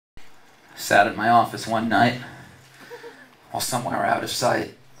Sat in my office one night, while somewhere out of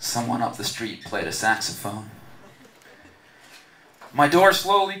sight, someone up the street played a saxophone. My door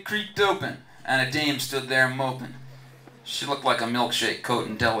slowly creaked open, and a dame stood there moping. She looked like a milkshake coat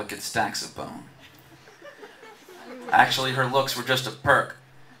in delicate stacks of bone. Actually, her looks were just a perk.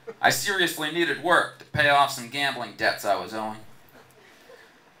 I seriously needed work to pay off some gambling debts I was owing.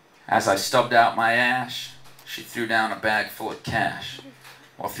 As I stubbed out my ash, she threw down a bag full of cash,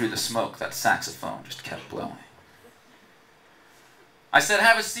 while through the smoke that saxophone just kept blowing. I said,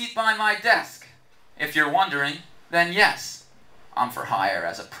 "Have a seat by my desk. If you're wondering, then yes, I'm for hire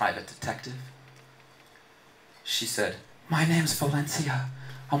as a private detective." She said, "My name's Valencia.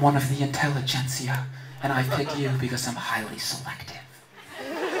 I'm one of the intelligentsia, and I pick you because I'm highly selective.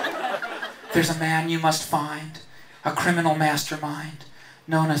 There's a man you must find, a criminal mastermind,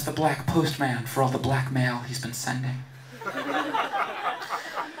 known as the Black Postman for all the blackmail he's been sending."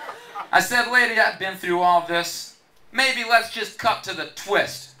 I said, "Lady, I've been through all this. Maybe let's just cut to the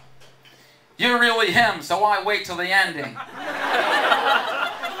twist. You're really him, so why wait till the ending?"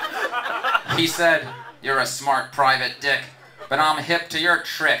 He said, "You're a smart private dick, but I'm hip to your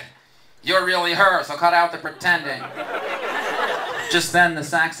trick. You're really her, so cut out the pretending." Just then the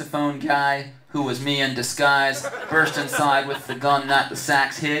saxophone guy, who was me in disguise, burst inside with the gun that the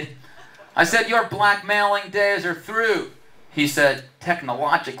sax hid. I said, "Your blackmailing days are through." He said,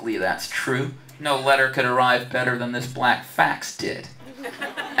 "Technologically, that's true. No letter could arrive better than this black fax did."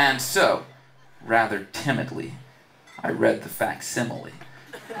 And so, rather timidly, I read the facsimile,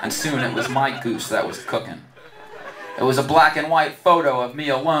 and soon it was my goose that was cooking. It was a black and white photo of me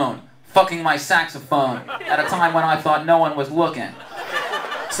alone, fucking my saxophone, at a time when I thought no one was looking.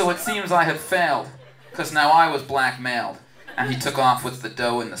 So it seems I had failed, because now I was blackmailed, and he took off with the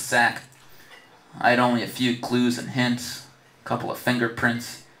dough in the sack. I had only a few clues and hints, a couple of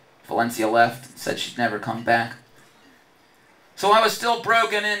fingerprints. Valencia left and said she'd never come back. So I was still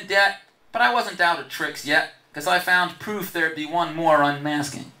broken in debt, but I wasn't out of tricks yet, because I found proof there'd be one more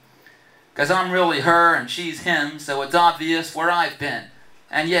unmasking. Because I'm really her and she's him, so it's obvious where I've been.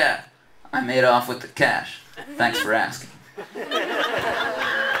 And yeah, I made off with the cash. Thanks for asking.